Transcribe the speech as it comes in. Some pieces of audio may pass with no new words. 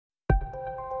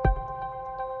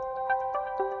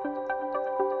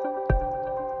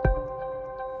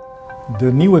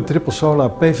De nieuwe triple solar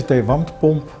PVT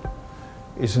warmtepomp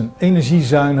is een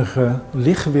energiezuinige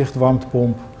lichtgewicht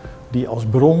warmtepomp die als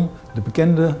bron de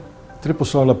bekende triple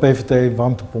solar PVT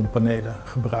warmtepomppanelen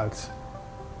gebruikt.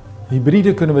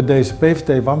 Hybride kunnen we deze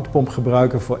PVT warmtepomp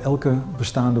gebruiken voor elke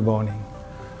bestaande woning.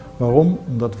 Waarom?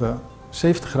 Omdat we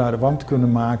 70 graden warmte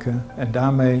kunnen maken en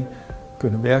daarmee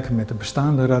kunnen werken met de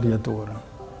bestaande radiatoren.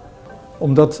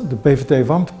 Omdat de PVT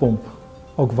warmtepomp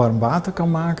ook warm water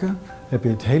kan maken, heb je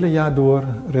het hele jaar door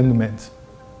rendement.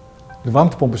 De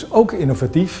warmtepomp is ook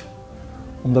innovatief,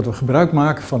 omdat we gebruik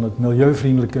maken van het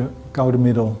milieuvriendelijke koude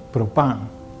middel propaan.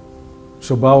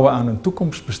 Zo bouwen we aan een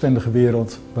toekomstbestendige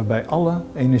wereld waarbij alle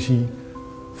energie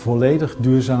volledig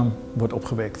duurzaam wordt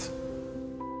opgewekt.